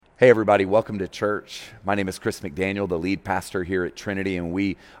Hey everybody, welcome to church. My name is Chris McDaniel, the lead pastor here at Trinity, and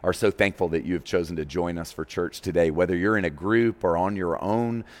we are so thankful that you have chosen to join us for church today. Whether you're in a group or on your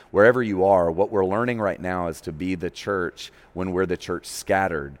own, wherever you are, what we're learning right now is to be the church when we're the church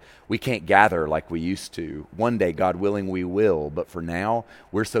scattered. We can't gather like we used to. One day, God willing, we will, but for now,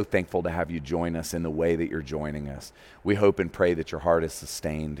 we're so thankful to have you join us in the way that you're joining us. We hope and pray that your heart is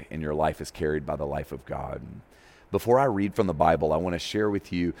sustained and your life is carried by the life of God. Before I read from the Bible, I want to share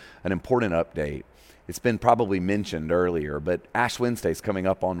with you an important update. It's been probably mentioned earlier, but Ash Wednesday is coming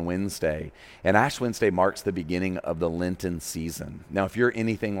up on Wednesday, and Ash Wednesday marks the beginning of the Lenten season. Now, if you're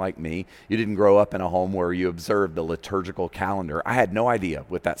anything like me, you didn't grow up in a home where you observed the liturgical calendar. I had no idea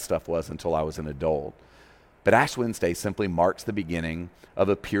what that stuff was until I was an adult. But Ash Wednesday simply marks the beginning of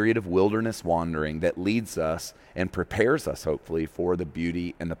a period of wilderness wandering that leads us and prepares us, hopefully, for the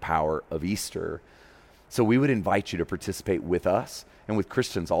beauty and the power of Easter. So we would invite you to participate with us and with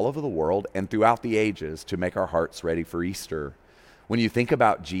Christians all over the world and throughout the ages to make our hearts ready for Easter. When you think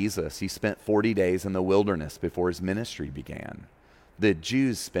about Jesus, he spent 40 days in the wilderness before his ministry began. The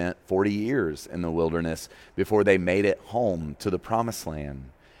Jews spent 40 years in the wilderness before they made it home to the promised land.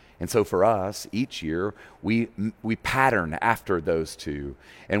 And so for us, each year, we pattern after those two,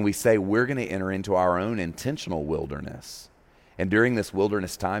 and we say we're going to enter into our own intentional wilderness. And during this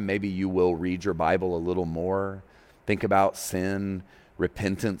wilderness time, maybe you will read your Bible a little more, think about sin,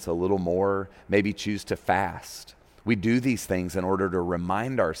 repentance a little more, maybe choose to fast. We do these things in order to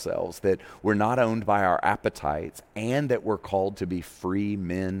remind ourselves that we're not owned by our appetites and that we're called to be free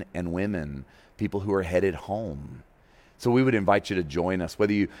men and women, people who are headed home. So we would invite you to join us,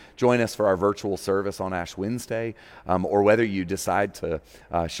 whether you join us for our virtual service on Ash Wednesday or whether you decide to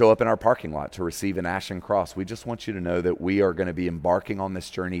show up in our parking lot to receive an Ashen Cross. We just want you to know that we are going to be embarking on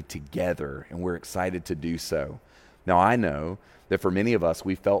this journey together, and we're excited to do so. Now, I know that for many of us,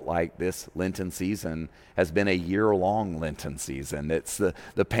 we felt like this Lenten season has been a year-long Lenten season. It's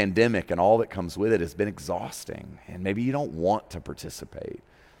the pandemic and all that comes with it has been exhausting, and maybe you don't want to participate.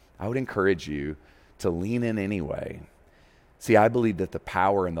 I would encourage you to lean in anyway. See, I believe that the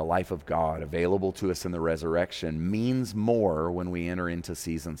power and the life of God available to us in the resurrection means more when we enter into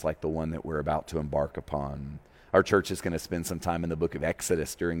seasons like the one that we're about to embark upon. Our church is going to spend some time in the book of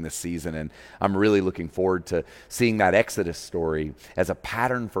Exodus during this season, and I'm really looking forward to seeing that Exodus story as a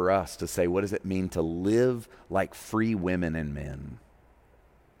pattern for us to say, what does it mean to live like free women and men?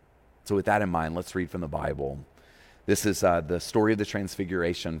 So with that in mind, let's read from the Bible. This is the story of the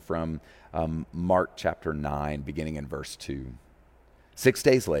Transfiguration from Mark chapter 9, beginning in verse 2. 6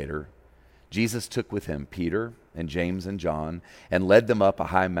 days later, Jesus took with him Peter and James and John and led them up a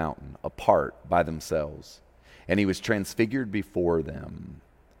high mountain, apart by themselves. And he was transfigured before them,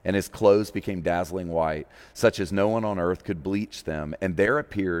 and his clothes became dazzling white, such as no one on earth could bleach them. And there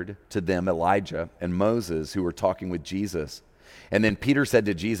appeared to them Elijah and Moses, who were talking with Jesus. And then Peter said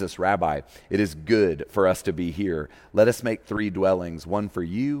to Jesus, "Rabbi, it is good for us to be here. Let us make 3 dwellings, one for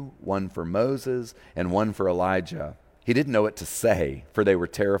you, one for Moses, and one for Elijah." He didn't know what to say, for they were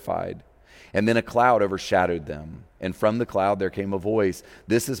terrified. And then a cloud overshadowed them. And from the cloud there came a voice,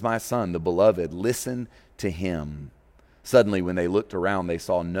 "This is my son, the beloved. Listen to him." Suddenly, when they looked around, they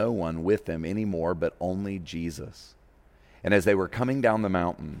saw no one with them anymore, but only Jesus. And as they were coming down the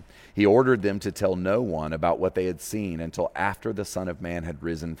mountain, he ordered them to tell no one about what they had seen until after the Son of Man had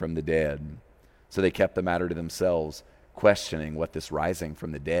risen from the dead. So they kept the matter to themselves, questioning what this rising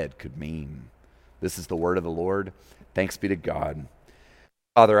from the dead could mean. This is the word of the Lord. Thanks be to God.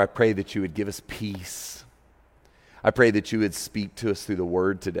 Father, I pray that you would give us peace. I pray that you would speak to us through the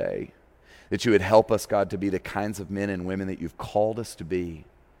word today, that you would help us, God, to be the kinds of men and women that you've called us to be.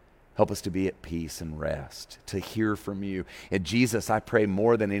 Help us to be at peace and rest, to hear from you. And Jesus, I pray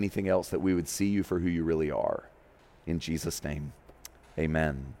more than anything else that we would see you for who you really are. In Jesus' name,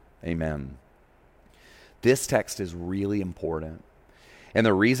 amen. Amen. This text is really important. And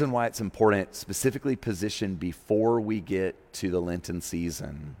the reason why it's important, specifically positioned before we get to the Lenten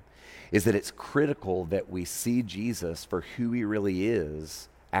season, is that it's critical that we see Jesus for who he really is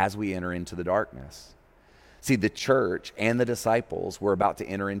as we enter into the darkness. See, the church and the disciples were about to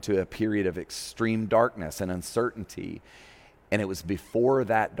enter into a period of extreme darkness and uncertainty. And it was before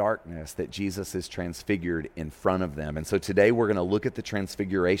that darkness that Jesus is transfigured in front of them. And so today we're going to look at the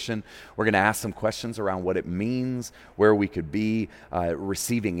transfiguration. We're going to ask some questions around what it means, where we could be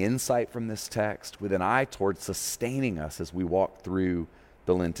receiving insight from this text with an eye towards sustaining us as we walk through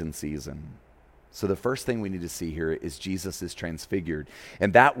the Lenten season. So the first thing we need to see here is Jesus is transfigured.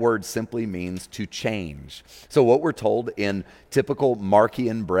 And that word simply means to change. So what we're told in typical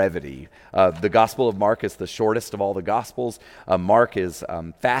Markian brevity, the Gospel of Mark is the shortest of all the Gospels. Mark is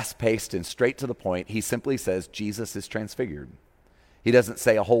fast-paced and straight to the point. He simply says Jesus is transfigured. He doesn't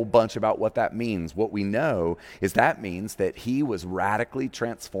say a whole bunch about what that means. What we know is that means that he was radically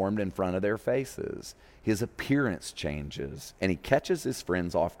transformed in front of their faces. His appearance changes, and he catches his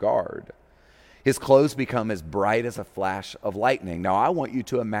friends off guard. His clothes become as bright as a flash of lightning. Now, I want you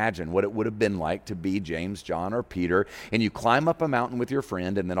to imagine what it would have been like to be James, John, or Peter, and you climb up a mountain with your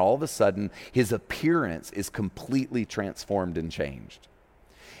friend, and then all of a sudden, his appearance is completely transformed and changed.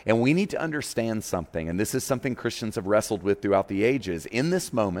 And we need to understand something, and this is something Christians have wrestled with throughout the ages. In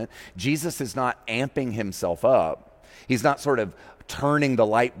this moment, Jesus is not amping himself up. He's not sort of turning the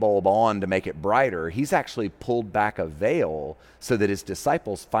light bulb on to make it brighter. He's actually pulled back a veil so that his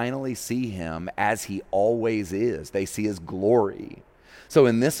disciples finally see him as he always is. They see his glory. So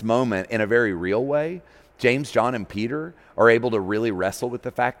in this moment, in a very real way, James, John, and Peter are able to really wrestle with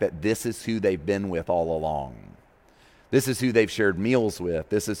the fact that this is who they've been with all along. This is who they've shared meals with.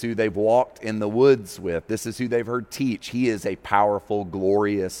 This is who they've walked in the woods with. This is who they've heard teach. He is a powerful,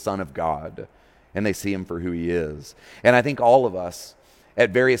 glorious Son of God. And they see him for who he is. And I think all of us,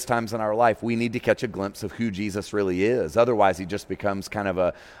 at various times in our life, we need to catch a glimpse of who Jesus really is. Otherwise, he just becomes kind of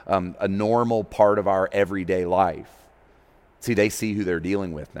a normal part of our everyday life. See, they see who they're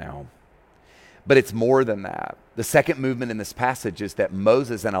dealing with now. But it's more than that. The second movement in this passage is that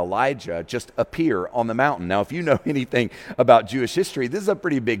Moses and Elijah just appear on the mountain. Now, if you know anything about Jewish history, this is a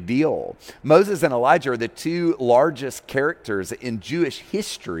pretty big deal. Moses and Elijah are the two largest characters in Jewish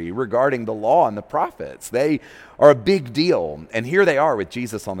history regarding the law and the prophets. They are a big deal. And here they are with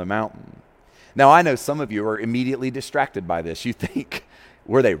Jesus on the mountain. Now, I know some of you are immediately distracted by this. You think,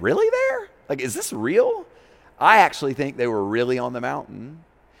 were they really there? Like, is this real? I actually think they were really on the mountain.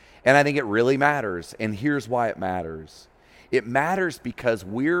 And I think it really matters. And here's why it matters. It matters because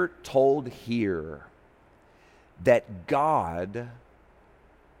we're told here that God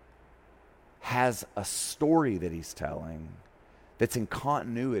has a story that he's telling that's in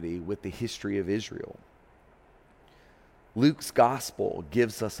continuity with the history of Israel. Luke's gospel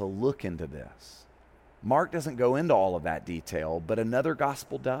gives us a look into this. Mark doesn't go into all of that detail, but another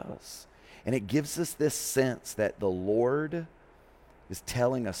gospel does. And it gives us this sense that the Lord is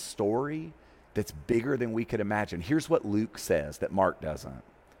telling a story that's bigger than we could imagine. Here's what Luke says that Mark doesn't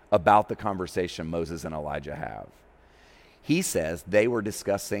about the conversation Moses and Elijah have. He says they were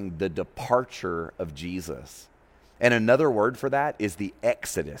discussing the departure of Jesus. And another word for that is the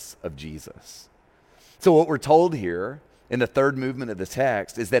exodus of Jesus. So what we're told here in the third movement of the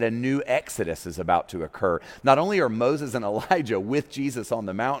text is that a new exodus is about to occur. Not only are Moses and Elijah with Jesus on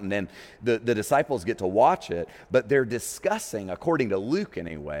the mountain, and the disciples get to watch it, but they're discussing, according to Luke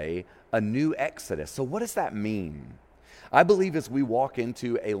anyway, a new exodus. So what does that mean? I believe as we walk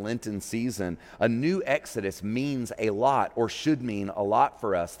into a Lenten season, a new exodus means a lot, or should mean a lot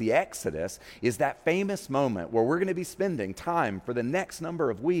for us. The exodus is that famous moment where we're going to be spending time for the next number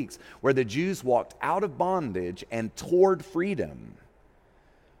of weeks where the Jews walked out of bondage and toward freedom.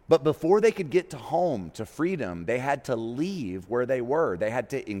 But before they could get to home, to freedom, they had to leave where they were. They had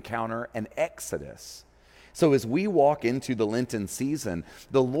to encounter an exodus. So as we walk into the Lenten season,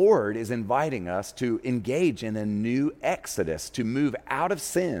 the Lord is inviting us to engage in a new exodus, to move out of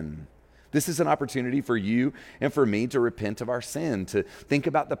sin. This is an opportunity for you and for me to repent of our sin, to think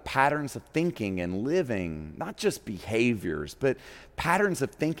about the patterns of thinking and living, not just behaviors, but patterns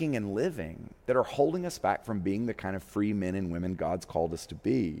of thinking and living that are holding us back from being the kind of free men and women God's called us to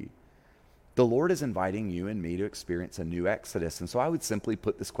be. The Lord is inviting you and me to experience a new exodus. And so I would simply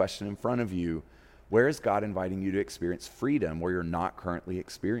put this question in front of you. Where is God inviting you to experience freedom where you're not currently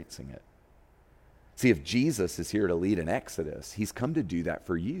experiencing it? See, if Jesus is here to lead an exodus, he's come to do that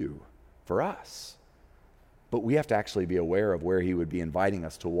for you, for us. But we have to actually be aware of where he would be inviting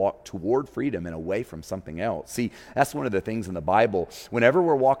us to walk toward freedom and away from something else. See, that's one of the things in the Bible. Whenever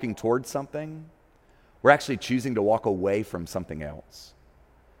we're walking towards something, we're actually choosing to walk away from something else.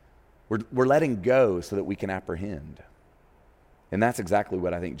 We're letting go so that we can apprehend. And that's exactly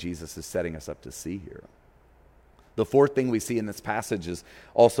what I think Jesus is setting us up to see here. The fourth thing we see in this passage is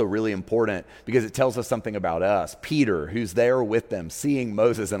also really important because it tells us something about us. Peter, who's there with them, seeing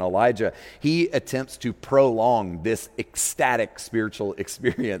Moses and Elijah, he attempts to prolong this ecstatic spiritual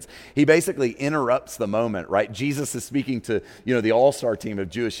experience. He basically interrupts the moment, right? Jesus is speaking to, the all-star team of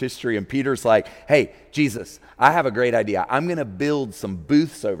Jewish history, and Peter's like, hey, Jesus, I have a great idea. I'm going to build some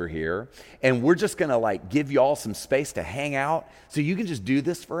booths over here, and we're just going to give y'all some space to hang out so you can just do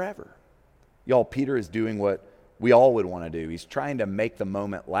this forever. Y'all, Peter is doing what we all would want to do. He's trying to make the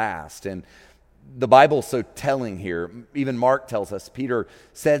moment last. And the Bible's so telling here. Even Mark tells us Peter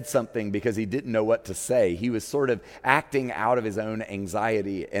said something because he didn't know what to say. He was sort of acting out of his own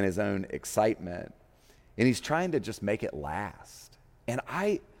anxiety and his own excitement. And he's trying to just make it last. And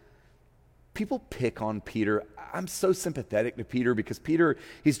people pick on Peter. I'm so sympathetic to Peter because Peter,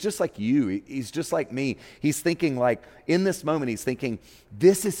 he's just like you. He's just like me. He's thinking like, in this moment, he's thinking,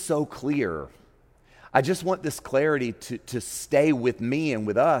 this is so clear. I just want this clarity to stay with me and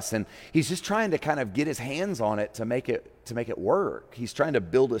with us. And he's just trying to kind of get his hands on it to make it work. He's trying to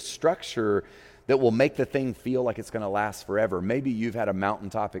build a structure that will make the thing feel like it's going to last forever. Maybe you've had a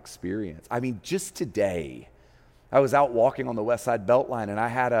mountaintop experience. I mean, just today, I was out walking on the West Side Beltline, and I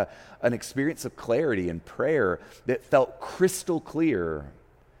had an experience of clarity and prayer that felt crystal clear.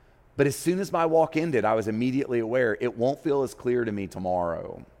 But as soon as my walk ended, I was immediately aware it won't feel as clear to me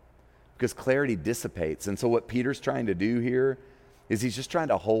tomorrow, because clarity dissipates. And so what Peter's trying to do here is he's just trying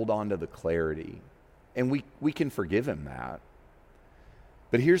to hold on to the clarity. And we can forgive him that.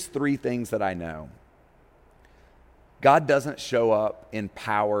 But here's 3 things that I know. God doesn't show up in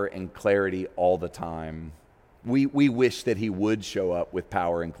power and clarity all the time. We wish that he would show up with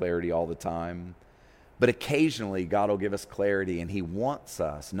power and clarity all the time. But occasionally, God will give us clarity, and he wants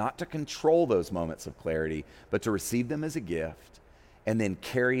us not to control those moments of clarity, but to receive them as a gift and then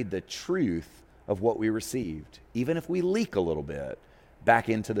carry the truth of what we received, even if we leak a little bit, back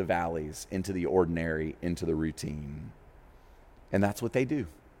into the valleys, into the ordinary, into the routine. And that's what they do.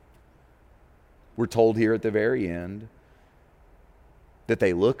 We're told here at the very end that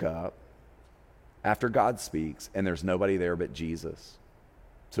they look up after God speaks, and there's nobody there but Jesus.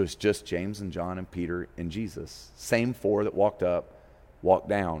 So it's just James and John and Peter and Jesus. Same 4 that walked up, walked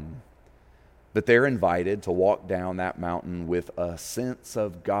down. But they're invited to walk down that mountain with a sense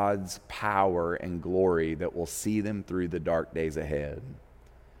of God's power and glory that will see them through the dark days ahead.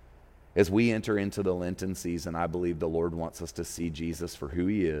 As we enter into the Lenten season, I believe the Lord wants us to see Jesus for who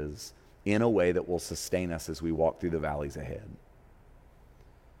he is in a way that will sustain us as we walk through the valleys ahead.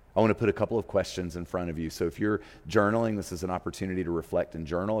 I want to put a couple of questions in front of you. So if you're journaling, this is an opportunity to reflect and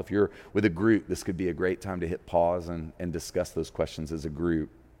journal. If you're with a group, this could be a great time to hit pause and discuss those questions as a group.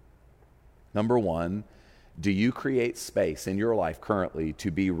 Number 1, do you create space in your life currently to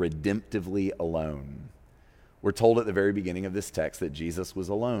be redemptively alone? We're told at the very beginning of this text that Jesus was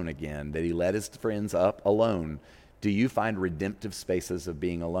alone again, that he led his friends up alone. Do you find redemptive spaces of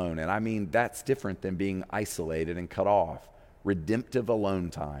being alone? And I mean, that's different than being isolated and cut off. Redemptive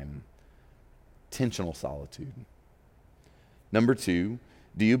alone time, intentional solitude. Number 2,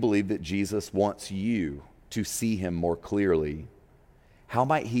 do you believe that Jesus wants you to see him more clearly? How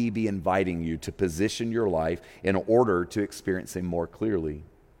might he be inviting you to position your life in order to experience him more clearly?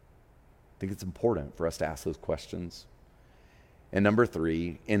 I think it's important for us to ask those questions. And number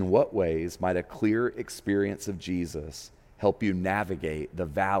 3, in what ways might a clear experience of Jesus help you navigate the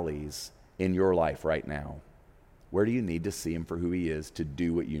valleys in your life right now? Where do you need to see him for who he is to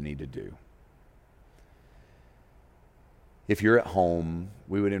do what you need to do? If you're at home,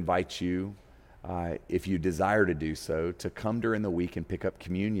 we would invite you, if you desire to do so, to come during the week and pick up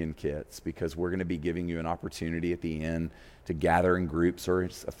communion kits, because we're going to be giving you an opportunity at the end to gather in groups or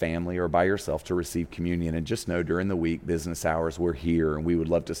as a family or by yourself to receive communion. And just know during the week, business hours, we're here and we would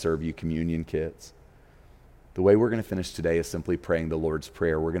love to serve you communion kits. The way we're going to finish today is simply praying the Lord's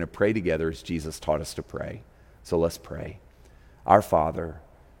Prayer. We're going to pray together as Jesus taught us to pray. So let's pray. Our Father,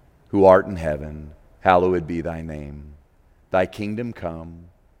 who art in heaven, hallowed be thy name. Thy kingdom come,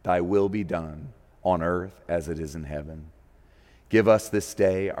 thy will be done, on earth as it is in heaven. Give us this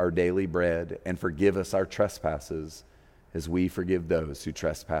day our daily bread, and forgive us our trespasses, as we forgive those who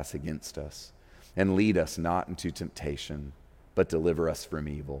trespass against us. And lead us not into temptation, but deliver us from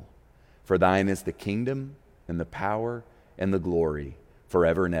evil. For thine is the kingdom, and the power, and the glory,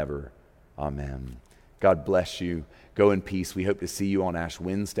 forever and ever. Amen. God bless you. Go in peace. We hope to see you on Ash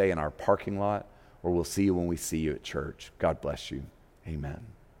Wednesday in our parking lot, or we'll see you when we see you at church. God bless you. Amen.